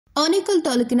ಆನೇಕಲ್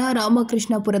ತಾಲೂಕಿನ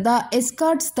ರಾಮಕೃಷ್ಣಪುರದ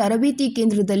ಎಸ್ಕಾರ್ಟ್ಸ್ ತರಬೇತಿ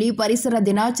ಕೇಂದ್ರದಲ್ಲಿ ಪರಿಸರ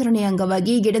ದಿನಾಚರಣೆ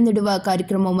ಅಂಗವಾಗಿ ಗಿಡ ನೆಡುವ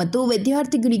ಕಾರ್ಯಕ್ರಮ ಮತ್ತು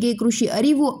ವಿದ್ಯಾರ್ಥಿಗಳಿಗೆ ಕೃಷಿ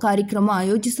ಅರಿವು ಕಾರ್ಯಕ್ರಮ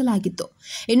ಆಯೋಜಿಸಲಾಗಿತ್ತು.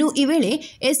 ಇನ್ನು ಈ ವೇಳೆ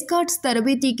ಎಸ್ಕಾರ್ಟ್ಸ್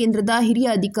ತರಬೇತಿ ಕೇಂದ್ರದ ಹಿರಿಯ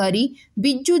ಅಧಿಕಾರಿ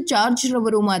ಬಿಜ್ಜು ಚಾರ್ಜ್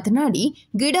ರವರು ಮಾತನಾಡಿ,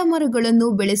 ಗಿಡ ಮರಗಳನ್ನು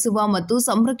ಬೆಳೆಸುವ ಮತ್ತು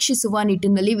ಸಂರಕ್ಷಿಸುವ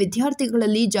ನಿಟ್ಟಿನಲ್ಲಿ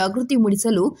ವಿದ್ಯಾರ್ಥಿಗಳಲ್ಲಿ ಜಾಗೃತಿ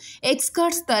ಮೂಡಿಸಲು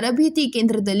ಎಸ್ಕಾರ್ಟ್ಸ್ ತರಬೇತಿ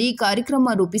ಕೇಂದ್ರದಲ್ಲಿ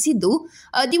ಕಾರ್ಯಕ್ರಮ ರೂಪಿಸಿದ್ದು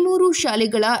 13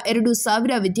 ಶಾಲೆಗಳ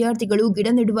 2,000 ವಿದ್ಯಾರ್ಥಿಗಳು ಗಿಡ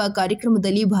ನೆಡುವ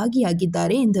ಕಾರ್ಯಕ್ರಮದಲ್ಲಿ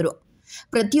ಭಾಗಿಯಾಗಿದ್ದಾರೆ ಎಂದರು.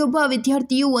 ಪ್ರತಿಯೊಬ್ಬ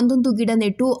ವಿದ್ಯಾರ್ಥಿಯು ಒಂದೊಂದು ಗಿಡ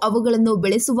ನೆಟ್ಟು ಅವುಗಳನ್ನು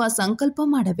ಬೆಳೆಸುವ ಸಂಕಲ್ಪ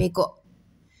ಮಾಡಬೇಕು.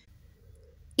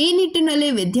 ಈ ನಿಟ್ಟಿನಲ್ಲಿ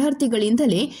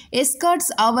ವಿದ್ಯಾರ್ಥಿಗಳಿಂದಲೇ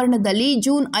ಎಸ್ಕಾರ್ಟ್ಸ್ ಆವರಣದಲ್ಲಿ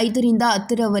ಜೂನ್ 5 ರಿಂದ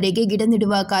 10 ರವರೆಗೆ ಗಿಡ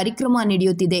ನೆಡುವ ಕಾರ್ಯಕ್ರಮ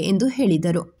ನಡೆಯುತ್ತಿದೆ ಎಂದು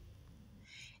ಹೇಳಿದರು.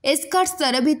 ಎಸ್ಕಾರ್ಟ್ಸ್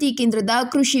ತರಬೇತಿ ಕೇಂದ್ರದ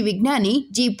ಕೃಷಿ ವಿಜ್ಞಾನಿ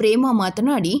ಜಿ ಪ್ರೇಮ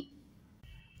ಮಾತನಾಡಿ,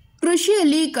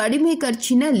 ಕೃಷಿಯಲ್ಲಿ ಕಡಿಮೆ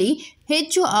ಖರ್ಚಿನಲ್ಲಿ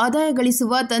ಹೆಚ್ಚು ಆದಾಯ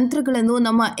ಗಳಿಸುವ ತಂತ್ರಗಳನ್ನು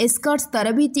ನಮ್ಮ ಎಸ್ಕಾರ್ಟ್ಸ್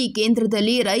ತರಬೇತಿ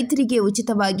ಕೇಂದ್ರದಲ್ಲಿ ರೈತರಿಗೆ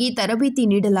ಉಚಿತವಾಗಿ ತರಬೇತಿ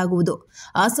ನೀಡಲಾಗುವುದು.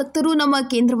 ಆಸಕ್ತರು ನಮ್ಮ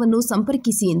ಕೇಂದ್ರವನ್ನು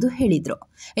ಸಂಪರ್ಕಿಸಿ ಎಂದು ಹೇಳಿದರು.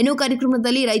 ಇನ್ನು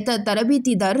ಕಾರ್ಯಕ್ರಮದಲ್ಲಿ ರೈತ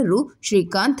ತರಬೇತಿದಾರರು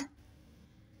ಶ್ರೀಕಾಂತ್,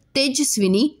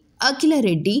 ತೇಜಸ್ವಿನಿ, ಅಖಿಲ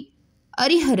ರೆಡ್ಡಿ,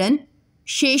 ಹರಿಹರನ್,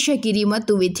 ಶೇಷಗಿರಿ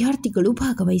ಮತ್ತು ವಿದ್ಯಾರ್ಥಿಗಳು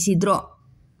ಭಾಗವಹಿಸಿದ್ರು.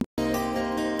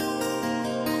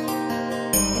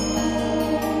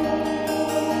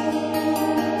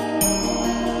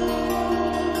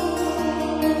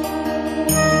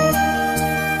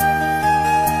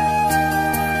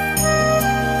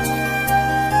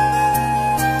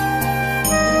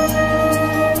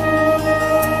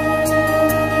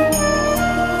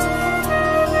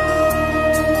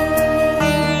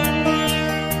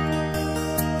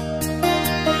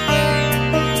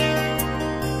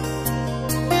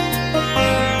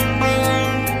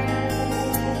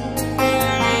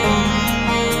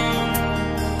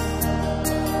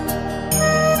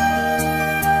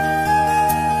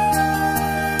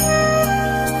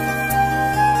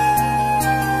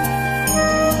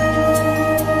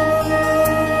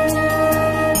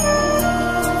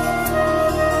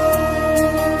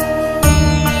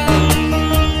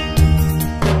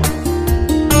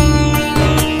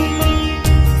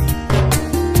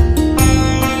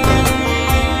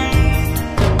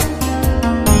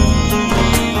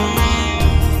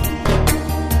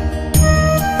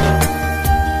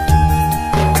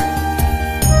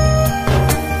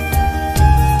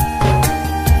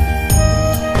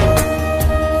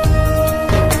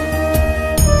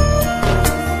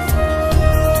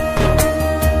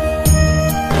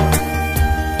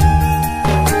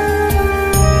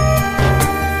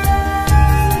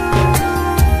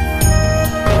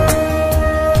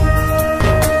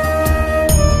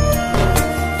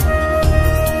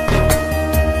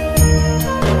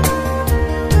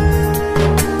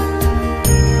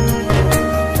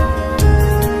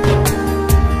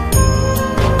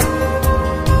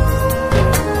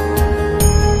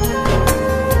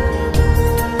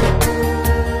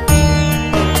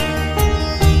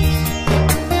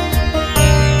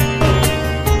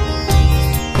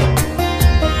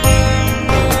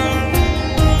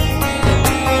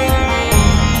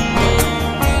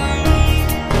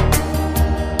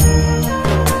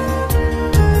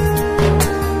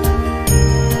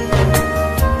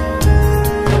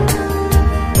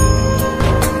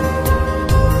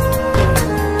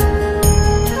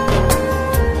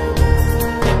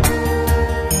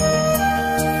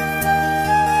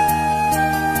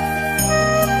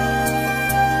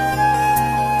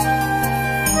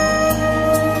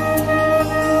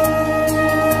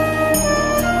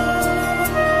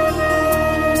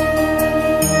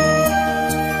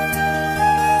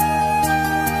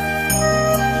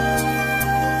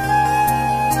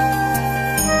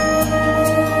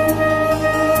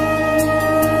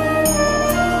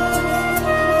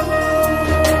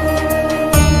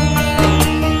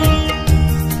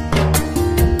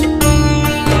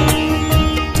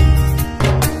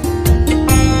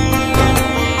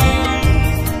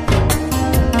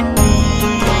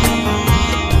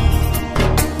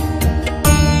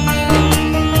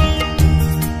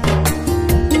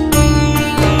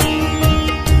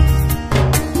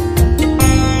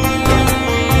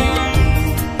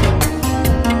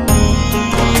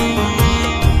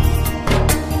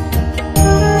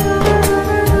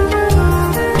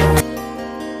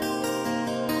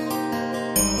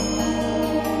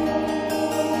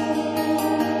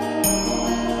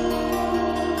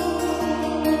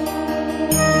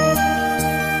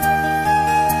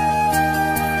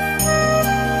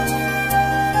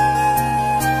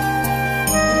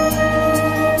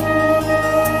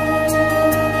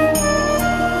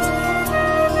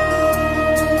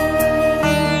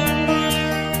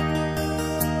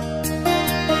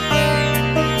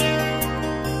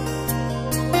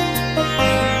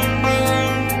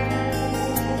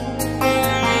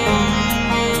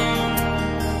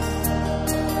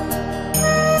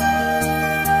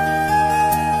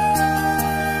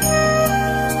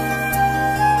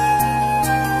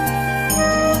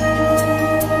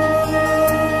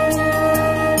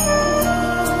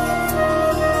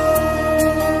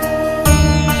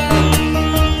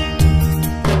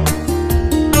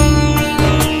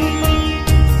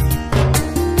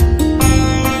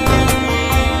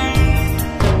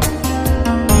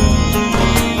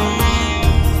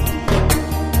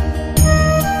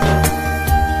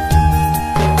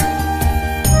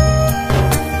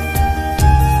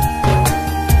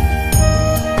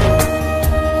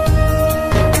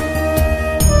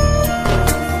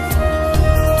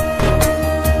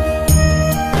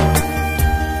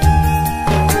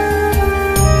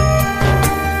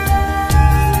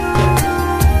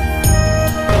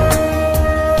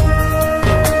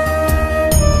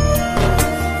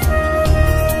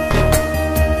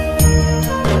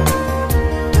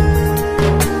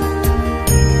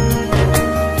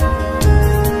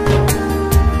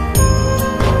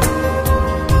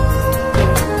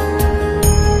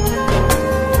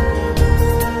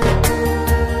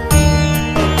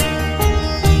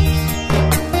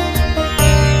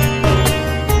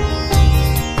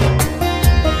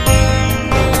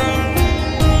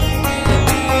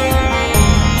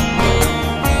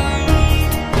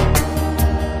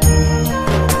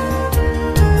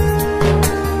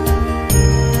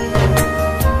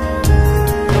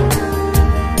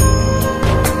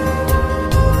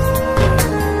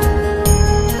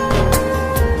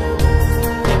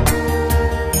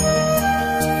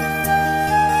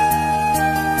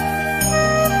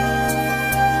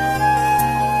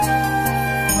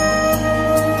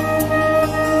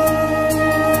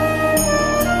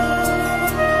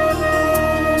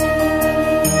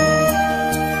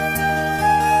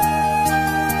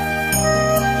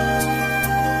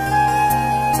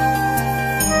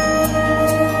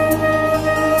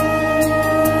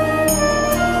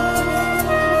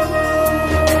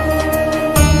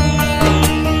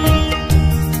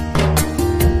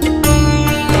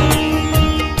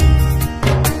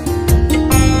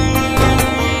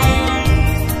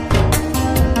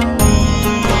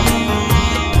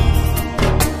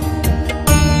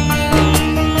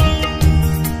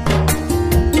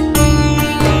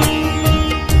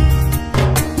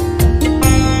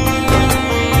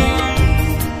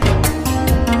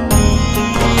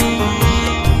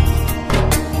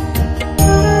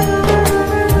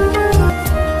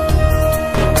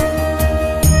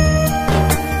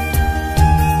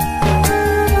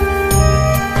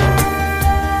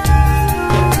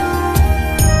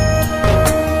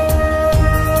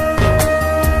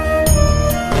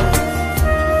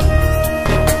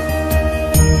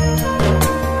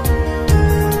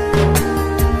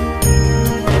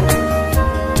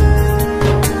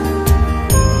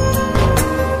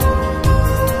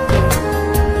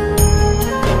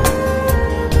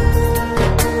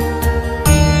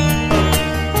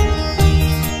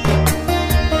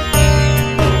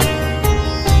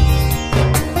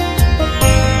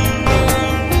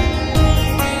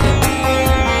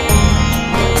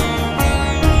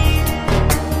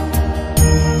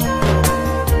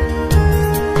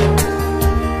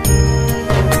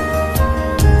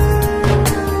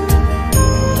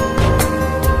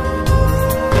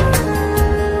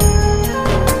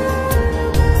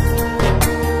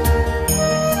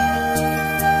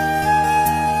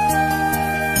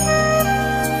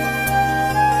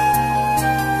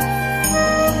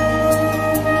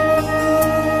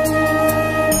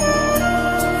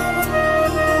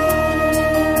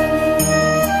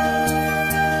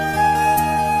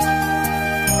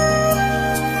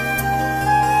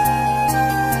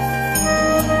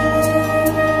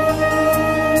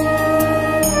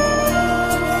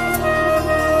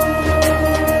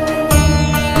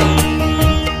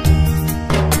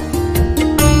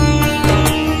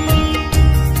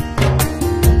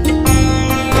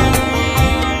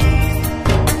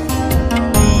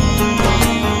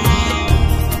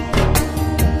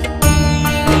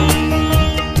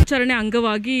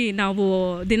 ಅಂಗವಾಗಿ ನಾವು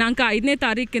ದಿನಾಂಕ 5ನೇ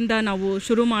ತಾರೀಕಿಂದ ನಾವು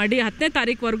ಶುರು ಮಾಡಿ 10ನೇ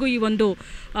ತಾರೀಕುವರೆಗೂ ಈ ಒಂದು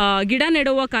ಗಿಡ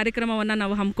ನೆಡುವ ಕಾರ್ಯಕ್ರಮವನ್ನು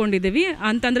ನಾವು ಹಮ್ಮಿಕೊಂಡಿದ್ದೀವಿ.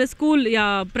 ಅಂತಂದರೆ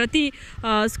ಪ್ರತಿ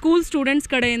ಸ್ಕೂಲ್ ಸ್ಟೂಡೆಂಟ್ಸ್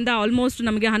ಕಡೆಯಿಂದ ಆಲ್ಮೋಸ್ಟ್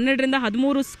ನಮಗೆ 12ರಿಂದ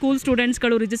 13 ಸ್ಕೂಲ್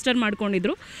ಸ್ಟೂಡೆಂಟ್ಸ್ಗಳು ರಿಜಿಸ್ಟರ್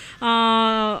ಮಾಡ್ಕೊಂಡಿದ್ರು.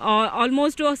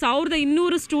 ಆಲ್ಮೋಸ್ಟ್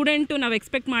 1200 ಸ್ಟೂಡೆಂಟು ನಾವು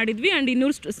ಎಕ್ಸ್ಪೆಕ್ಟ್ ಮಾಡಿದ್ವಿ. ಆ್ಯಂಡ್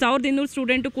 1200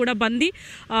 ಸ್ಟೂಡೆಂಟು ಕೂಡ ಬಂದು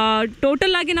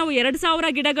ಟೋಟಲಾಗಿ ನಾವು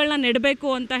 2000 ಗಿಡಗಳನ್ನ ನೆಡಬೇಕು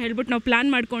ಅಂತ ಹೇಳ್ಬಿಟ್ಟು ನಾವು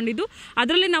ಪ್ಲ್ಯಾನ್ ಮಾಡ್ಕೊಂಡಿದ್ದು.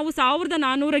 ಅದರಲ್ಲಿ ನಾವು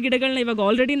 1400 ಗಿಡಗಳನ್ನ ಇವಾಗ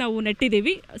ಆಲ್ರೆಡಿ ನಾವು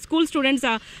ನೆಟ್ಟಿದ್ದೀವಿ ಸ್ಕೂಲ್ ಸ್ಟೂಡೆಂಟ್ಸ್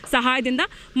ಸಹಾಯದಿಂದ.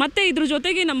 ಮತ್ತು ಇದ್ರ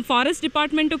ಜೊತೆಗೆ ನಮ್ಮ ಫಾರೆಸ್ಟ್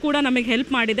ಡಿಪಾರ್ಟ್ಮೆಂಟು ಕೂಡ ನಮಗೆ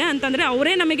ಹೆಲ್ಪ್ ಮಾಡಿದೆ. ಅಂತಂದರೆ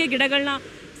ಅವರೇ ನಮಗೆ ಗಿಡಗಳನ್ನ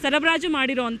ಸರಬರಾಜು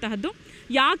ಮಾಡಿರೋ ಅಂತಹದ್ದು.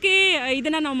 ಯಾಕೆ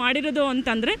ಇದನ್ನು ನಾವು ಮಾಡಿರೋದು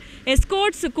ಅಂತಂದರೆ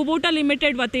ಎಸ್ಕಾರ್ಟ್ಸ್ ಕುಬೋಟಾ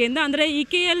ಲಿಮಿಟೆಡ್ ವತಿಯಿಂದ, ಅಂದರೆ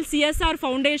EKL CSR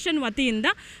ಫೌಂಡೇಶನ್ ವತಿಯಿಂದ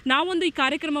ನಾವೊಂದು ಈ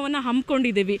ಕಾರ್ಯಕ್ರಮವನ್ನು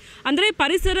ಹಮ್ಮಿಕೊಂಡಿದ್ದೀವಿ. ಅಂದರೆ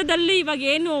ಪರಿಸರದಲ್ಲಿ ಇವಾಗ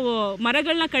ಏನು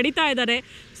ಮರಗಳನ್ನ ಕಡಿತಾ ಇದ್ದಾರೆ,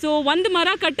 ಸೊ 1 ಮರ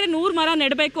ಕಟ್ಟರೆ 100 ಮರ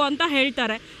ನೆಡಬೇಕು ಅಂತ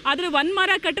ಹೇಳ್ತಾರೆ. ಆದರೆ 1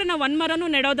 ಮರ ಕಟ್ಟರೆ ನಾವು 1 ಮರನೂ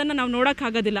ನೆಡೋದನ್ನು ನಾವು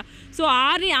ನೋಡೋಕ್ಕಾಗೋದಿಲ್ಲ. ಸೊ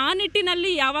ಆ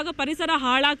ನಿಟ್ಟಿನಲ್ಲಿ ಯಾವಾಗ ಪರಿಸರ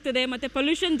ಹಾಳಾಗ್ತದೆ ಮತ್ತು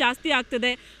ಪೊಲ್ಯೂಷನ್ ಜಾಸ್ತಿ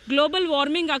ಆಗ್ತದೆ, ಗ್ಲೋಬಲ್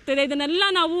ವಾರ್ಮಿಂಗ್ ಆಗ್ತದೆ, ಇದನ್ನೆಲ್ಲ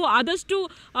ನಾವು ಆದಷ್ಟು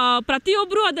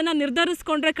ಪ್ರತಿಯೊಬ್ಬರೂ ಅದನ್ನು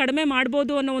ನಿರ್ಧರಿಸ್ಕೊಂಡ್ರೆ ಕಡಿಮೆ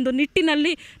ಮಾಡ್ಬೋದು ಅನ್ನೋ ಒಂದು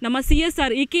ನಿಟ್ಟಿನಲ್ಲಿ ನಮ್ಮ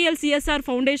EKL CSR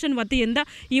ಫೌಂಡೇಶನ್ ವತಿಯಿಂದ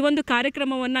ಈ ಒಂದು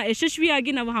ಕಾರ್ಯಕ್ರಮವನ್ನು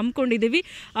ಯಶಸ್ವಿಯಾಗಿ ನಾವು ಹಮ್ಮಿಕೊಂಡಿದ್ದೀವಿ.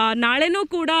 ನಾಳೆನೂ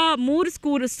ಕೂಡ 3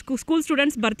 ಸ್ಕೂಲ್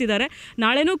ಸ್ಟೂಡೆಂಟ್ಸ್ ಬರ್ತಿದ್ದಾರೆ.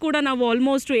 ನಾಳೆನೂ ಕೂಡ ನಾವು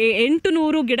ಆಲ್ಮೋಸ್ಟ್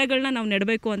 800 ಗಿಡಗಳನ್ನ ನಾವು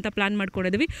ನೆಡಬೇಕು ಅಂತ ಪ್ಲ್ಯಾನ್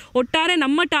ಮಾಡ್ಕೊಂಡಿದ್ದೀವಿ. ಒಟ್ಟಾರೆ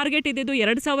ನಮ್ಮ ಟಾರ್ಗೆಟ್ ಇದ್ದಿದ್ದು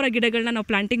 2000 ಗಿಡಗಳನ್ನ ನಾವು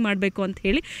ಪ್ಲಾಂಟಿಂಗ್ ಮಾಡಬೇಕು ಅಂತ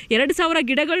ಹೇಳಿ. 2000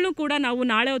 ಗಿಡಗಳನ್ನು ಕೂಡ ನಾವು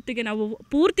ನಾಳೆ ಹೊತ್ತಿಗೆ ನಾವು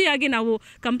ಪೂರ್ತಿಯಾಗಿ ನಾವು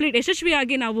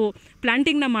ಯಶಸ್ವಿಯಾಗಿ ನಾವು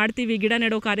ಪ್ಲಾಂಟಿಂಗ್ನ ಮಾಡ್ತೀವಿ, ಗಿಡ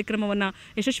ನೆಡೋ ಕಾರ್ಯಕ್ರಮವನ್ನು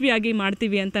ಯಶಸ್ವಿಯಾಗಿ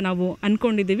ಮಾಡ್ತೀವಿ ಅಂತ ನಾವು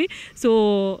ಅಂದ್ಕೊಂಡಿದ್ದೀವಿ. So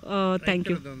thank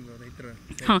you.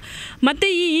 ಹಾಂ, ಮತ್ತು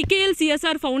ಈ EKL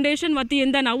CSR ಫೌಂಡೇಶನ್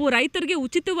ವತಿಯಿಂದ ನಾವು ರೈತರಿಗೆ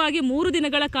ಉಚಿತವಾಗಿ 3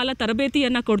 ದಿನಗಳ ಕಾಲ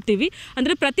ತರಬೇತಿಯನ್ನು ಕೊಡ್ತೀವಿ.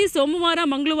 ಅಂದರೆ ಪ್ರತಿ ಸೋಮವಾರ,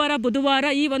 ಮಂಗಳವಾರ, ಬುಧವಾರ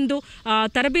ಈ ಒಂದು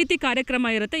ತರಬೇತಿ ಕಾರ್ಯಕ್ರಮ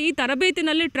ಇರುತ್ತೆ. ಈ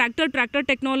ತರಬೇತಿನಲ್ಲಿ ಟ್ರ್ಯಾಕ್ಟರ್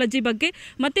ಟೆಕ್ನಾಲಜಿ ಬಗ್ಗೆ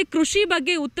ಮತ್ತು ಕೃಷಿ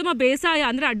ಬಗ್ಗೆ, ಉತ್ತಮ ಬೇಸಾಯ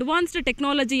ಅಂದರೆ ಅಡ್ವಾನ್ಸ್ಡ್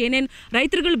ಟೆಕ್ನಾಲಜಿ ಏನೇನು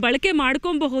ರೈತರುಗಳು ಬಳಕೆ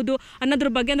ಮಾಡ್ಕೊಬಹುದು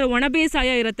ಅನ್ನೋದ್ರ ಬಗ್ಗೆ, ಅಂದರೆ ಒಣ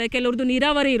ಬೇಸಾಯ ಇರುತ್ತೆ, ಕೆಲವ್ರದ್ದು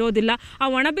ನೀರಾವರಿ ಇರೋದಿಲ್ಲ. ಆ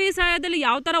ಒಣ ಬೇಸಾಯದಲ್ಲಿ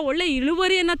ಯಾವ ಥರ ಒಳ್ಳೆ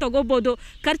ಇಳುವರಿಯನ್ನು ತೊಗೋಬೋದು,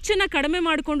 ಖರ್ಚನ್ನು ಕಡಿಮೆ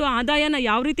ಮಾಡಿಕೊಂಡು ಆದಾಯನ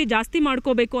ಯಾವ ರೀತಿ ಜಾಸ್ತಿ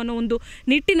ಮಾಡ್ಕೋಬೇಕು ಅನ್ನೋ ಒಂದು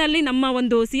ನಿಟ್ಟಿನಲ್ಲಿ ನಮ್ಮ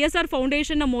ಒಂದು CSR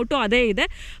ಫೌಂಡೇಶನ್ನ ಮೋಟೋ ಅದೇ ಇದೆ.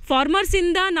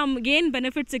 ಫಾರ್ಮರ್ಸಿಂದ ನಮ್ಗೇನು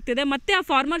ಬೆನಿಫಿಟ್ ಸಿಗ್ತಿದೆ ಮತ್ತು ಆ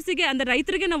ಫಾರ್ಮರ್ಸಿಗೆ ಅಂದರೆ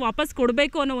ರೈತರಿಗೆ ನಾವು ವಾಪಸ್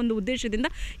ಕೊಡಬೇಕು ಅನ್ನೋ ಒಂದು ಉದ್ದೇಶದಿಂದ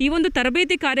ಈ ಒಂದು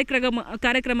ತರಬೇತಿ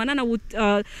ಕಾರ್ಯಕ್ರಮನ ನಾವು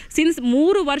ಸಿನ್ಸ್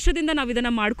 3 ವರ್ಷದಿಂದ ನಾವು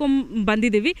ಇದನ್ನು ಮಾಡ್ಕೊಂಡು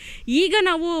ಬಂದಿದ್ದೀವಿ. ಈಗ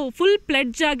ನಾವು ಫುಲ್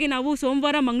ಪ್ಲೆಡ್ಜ್ ಆಗಿ ನಾವು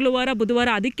ಸೋಮವಾರ, ಮಂಗಳವಾರ,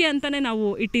 ಬುಧವಾರ ಅದಕ್ಕೆ ಅಂತಲೇ ನಾವು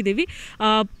ಇಟ್ಟಿದ್ದೀವಿ.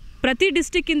 ಪ್ರತಿ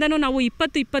ಡಿಸ್ಟಿಕ್ಕಿಂದನೂ ನಾವು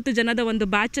 20 ಜನದ ಒಂದು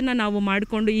ಬ್ಯಾಚನ್ನು ನಾವು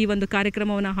ಮಾಡಿಕೊಂಡು ಈ ಒಂದು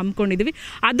ಕಾರ್ಯಕ್ರಮವನ್ನು ಹಮ್ಮಿಕೊಂಡಿದ್ದೀವಿ.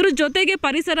 ಅದ್ರ ಜೊತೆಗೆ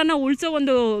ಪರಿಸರನ ಉಳಿಸೋ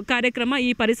ಒಂದು ಕಾರ್ಯಕ್ರಮ, ಈ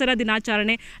ಪರಿಸರ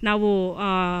ದಿನಾಚರಣೆ ನಾವು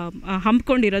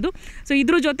ಹಮ್ಮಿಕೊಂಡಿರೋದು. ಸೊ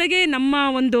ಇದ್ರ ಜೊತೆಗೆ ನಮ್ಮ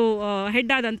ಒಂದು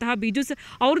ಹೆಡ್ ಆದಂತಹ ಬಿಜು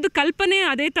ಅವ್ರದ್ದು ಕಲ್ಪನೆ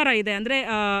ಅದೇ ಥರ ಇದೆ. ಅಂದರೆ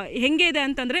ಹೆಂಗೆ ಇದೆ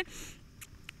ಅಂತಂದರೆ,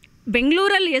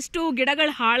 ಬೆಂಗಳೂರಲ್ಲಿ ಎಷ್ಟು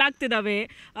ಗಿಡಗಳು ಹಾಳಾಗ್ತಿದ್ದಾವೆ,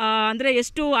 ಅಂದರೆ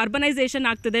ಎಷ್ಟು ಅರ್ಬನೈಸೇಷನ್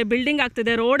ಆಗ್ತಿದೆ, ಬಿಲ್ಡಿಂಗ್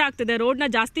ಆಗ್ತಿದೆ, ರೋಡ್ ಆಗ್ತಿದೆ, ರೋಡ್ನ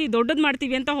ಜಾಸ್ತಿ ದೊಡ್ಡದು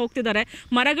ಮಾಡ್ತೀವಿ ಅಂತ ಹೋಗ್ತಿದ್ದಾರೆ,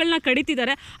 ಮರಗಳನ್ನ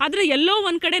ಕಡಿತಿದ್ದಾರೆ. ಆದರೆ ಎಲ್ಲೋ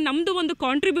ಒಂದು ಕಡೆ ನಮ್ಮದು ಒಂದು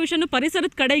ಕಾಂಟ್ರಿಬ್ಯೂಷನ್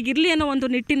ಪರಿಸರದ ಕಡೆಗಿರಲಿ ಅನ್ನೋ ಒಂದು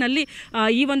ನಿಟ್ಟಿನಲ್ಲಿ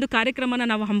ಈ ಒಂದು ಕಾರ್ಯಕ್ರಮನ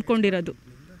ನಾವು ಹಮ್ಮಿಕೊಂಡಿರೋದು.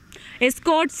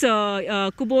 ಎಸ್ಕಾರ್ಟ್ಸ್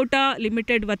ಕುಬೋಟಾ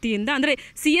ಲಿಮಿಟೆಡ್ ವತಿಯಿಂದ, ಅಂದರೆ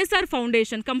CSR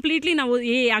ಫೌಂಡೇಶನ್ ಕಂಪ್ಲೀಟ್ಲಿ ನಾವು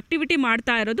ಈ ಆಕ್ಟಿವಿಟಿ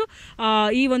ಮಾಡ್ತಾ ಇರೋದು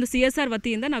ಈ ಒಂದು CSR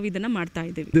ವತಿಯಿಂದ ನಾವು ಇದನ್ನು ಮಾಡ್ತಾ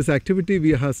ಇದ್ದೀವಿ. This activity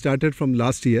we have started from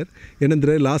last year.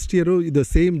 ಏನಂದರೆ ಲಾಸ್ಟ್ ಇಯರು ಇದು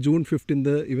same June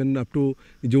 15th even up to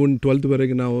June 12th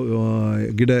ವರೆಗೆ ನಾವು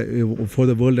ಗಿಡ ಫಾರ್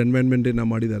ದ ವರ್ಲ್ಡ್ ಎನ್ವೈರ್ನ್ಮೆಂಟ್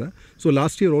ನಾವು ಮಾಡಿದ್ದಾರೆ. So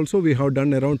last year also we have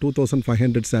done around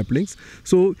 2500 saplings.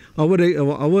 So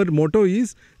our Moto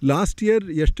is last year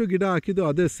ಎಷ್ಟು ಗಿಡ ಹಾಕಿದ್ದು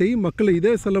ಅದೇ ಸೇಮ್ ಮಕ್ಕಳು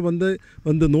ಇದೇ ಸಲ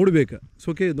ಒಂದು ನೋಡಬೇಕು. So,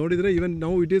 okay, ನೋಡಿದರೆ even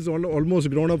now it is almost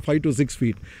grown up 5 to 6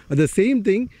 feet. The same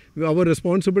thing, our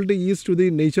responsibility is to the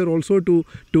nature also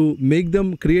to make them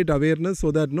create awareness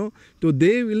so that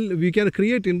we can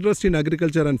create interest in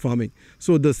agriculture and farming.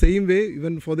 So the same way,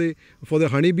 even for the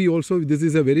honeybee also, this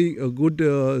is a very good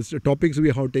topics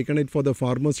we have taken it for the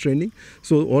farmers training.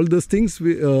 So all those things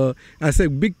as a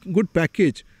good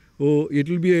package. It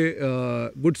will be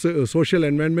a good social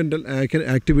environmental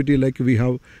activity like we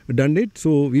have done it. So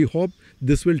we hope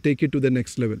this will take it to the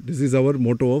next level. This is our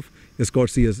motto of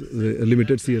Escort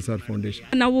Limited CSR Foundation.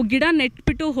 ನಾವು ಗಿಡ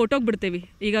ನೆಟ್ಬಿಟ್ಟು ಹೊಟ್ಟೋಗ್ಬಿಡ್ತೀವಿ.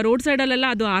 ಈಗ road ಸೈಡಲ್ಲೆಲ್ಲ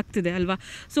ಅದು ಆಗ್ತಿದೆ ಅಲ್ವಾ.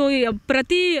 So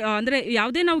ಪ್ರತಿ ಅಂದರೆ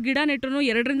ಯಾವುದೇ ನಾವು ಗಿಡ ನೆಟ್ಟರು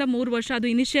 2 ರಿಂದ 3 ವರ್ಷ ಅದು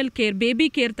ಇನಿಷಿಯಲ್ ಕೇರ್, ಬೇಬಿ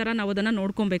ಕೇರ್ ಥರ ನಾವು ಅದನ್ನು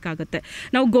ನೋಡ್ಕೊಬೇಕಾಗತ್ತೆ.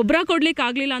 ನಾವು ಗೊಬ್ಬರ ಕೊಡ್ಲಿಕ್ಕೆ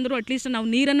ಆಗಲಿಲ್ಲ ಅಂದರೂ ಅಟ್ಲೀಸ್ಟ್ ನಾವು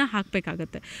ನೀರನ್ನು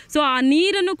ಹಾಕಬೇಕಾಗತ್ತೆ. ಸೊ ಆ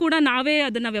ನೀರನ್ನು ಕೂಡ ನಾವೇ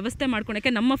ಅದನ್ನು ವ್ಯವಸ್ಥೆ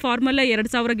ಮಾಡ್ಕೊಳಕ್ಕೆ ನಮ್ಮ ಫಾರ್ಮಲ್ಲೇ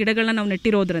 2000 ಗಿಡಗಳನ್ನ ನಾವು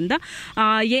ನೆಟ್ಟಿರೋದ್ರಿಂದ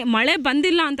ಮಳೆ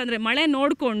ಬಂದಿಲ್ಲ ಅಂತಂದರೆ ಮಳೆ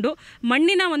ನೋಡಿಕೊಂಡು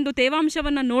ಮಣ್ಣಿನ ಒಂದು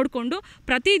ತೇವಾಂಶವನ್ನು ನೋಡಿಕೊಂಡು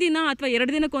ಪ್ರತಿದಿನ ಅಥವಾ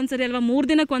 2 ದಿನಕ್ಕೊಂದ್ಸರಿ ಅಥವಾ 3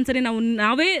 ದಿನಕ್ಕೊಂದ್ಸರಿ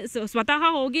ನಾವೇ ಸ್ವತಃ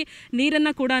ಹೋಗಿ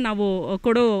ನೀರನ್ನು ಕೂಡ ನಾವು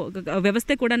ಕೊಡೋ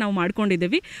ವ್ಯವಸ್ಥೆ ಕೂಡ ನಾವು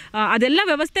ಮಾಡ್ಕೊಂಡಿದ್ದೀವಿ. ಅದೆಲ್ಲ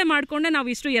ವ್ಯವಸ್ಥೆ ಮಾಡಿಕೊಂಡೆ ನಾವು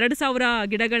ಇಷ್ಟು 2000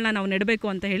 ಗಿಡಗಳನ್ನ ನಾವು ನೆಡಬೇಕು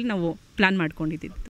ಅಂತ ಹೇಳಿ ನಾವು ಪ್ಲ್ಯಾನ್ ಮಾಡ್ಕೊಂಡಿದ್ದೀವಿ.